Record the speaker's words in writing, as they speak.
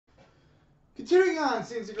Continuing on,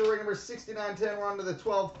 CNC Group number 6910. We're on to the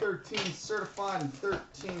 12-13 certified and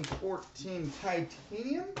 13-14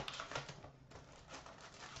 titanium.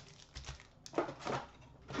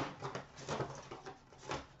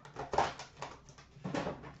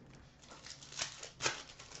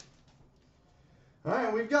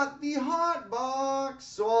 Alright, we've got the hot box.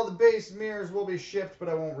 So all the base mirrors will be shipped, but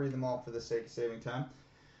I won't read them all for the sake of saving time.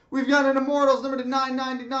 We've got an Immortals number to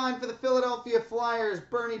 999 for the Philadelphia Flyers,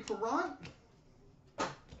 Bernie Perrant.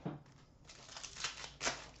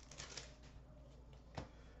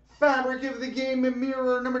 Fabric of the Game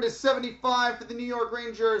mirror number to 75 for the New York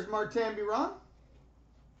Rangers, Martin Biron.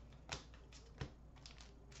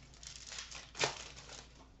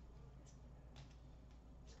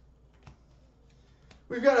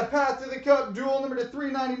 We've got a Path to the Cup duel number to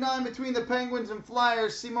 399 between the Penguins and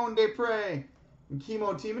Flyers, Simone Desprez and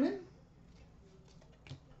Kimmo Timonen.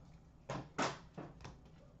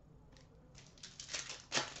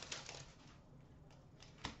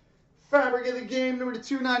 Fabric of the Game number to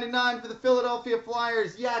 299 for the Philadelphia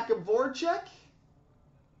Flyers, Jakub Voracek.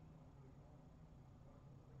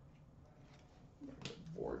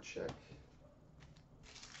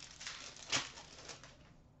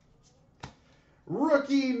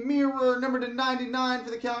 Rookie mirror number to 99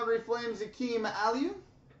 for the Calgary Flames, Akim Aliu.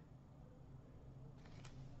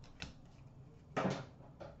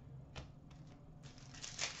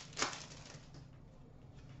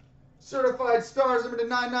 Certified Stars number to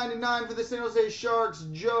 999 for the San Jose Sharks,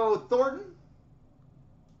 Joe Thornton.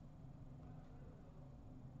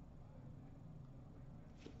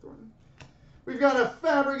 We've got a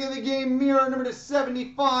Fabric of the Game mirror number to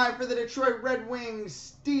 75 for the Detroit Red Wings,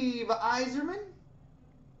 Steve Yzerman.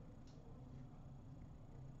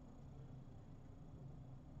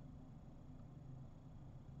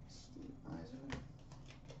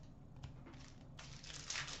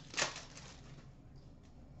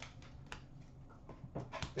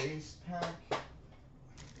 Base pack.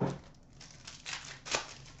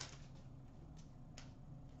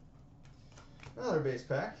 Another base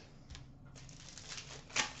pack.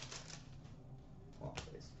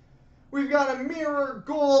 We've got a mirror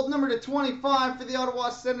gold number to 25 for the Ottawa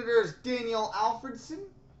Senators, Daniel Alfredsson.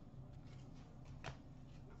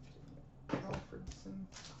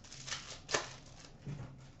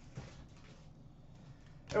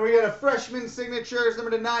 And we got a freshman signatures number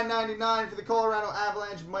to 999 for the Colorado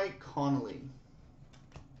Avalanche, Mike Connolly.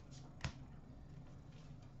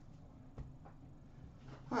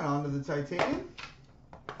 All right, on to the titanium.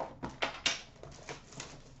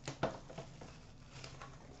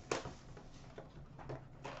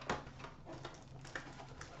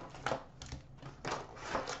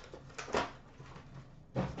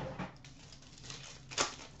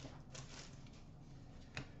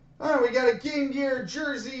 Alright, we got a Game Gear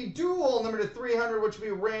jersey duel number to 300, which will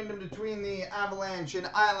be random between the Avalanche and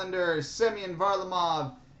Islanders, Semyon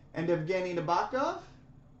Varlamov and Evgeny Nabokov.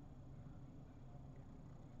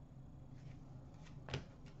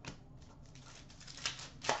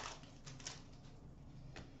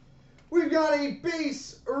 We've got a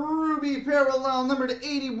base ruby parallel number to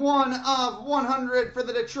 81 of 100 for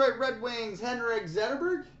the Detroit Red Wings, Henrik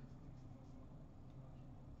Zetterberg.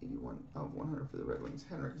 81 of 100 for the Red Wings,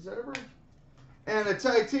 Henrik Zetterberg. And a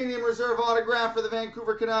titanium reserve autograph for the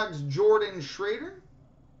Vancouver Canucks, Jordan Schrader.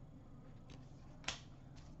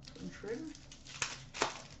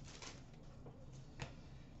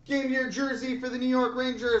 Game Gear jersey for the New York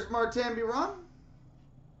Rangers, Martin Biron.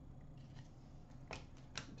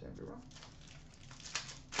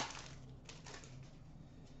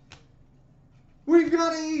 We've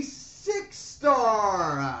got a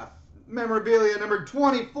 6-star memorabilia number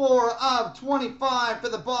 24 of 25 for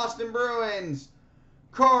the Boston Bruins,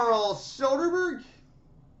 Carl Soderberg.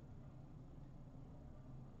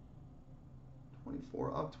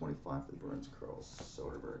 24 of 25 for the Bruins, Carl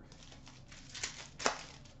Soderberg.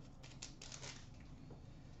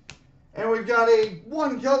 And we've got a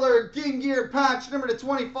one-color Game Gear patch number to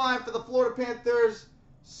 25 for the Florida Panthers,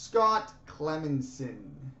 Scott Clemmensen.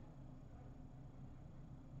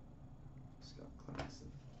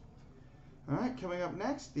 All right, coming up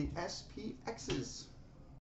next, the SPXs.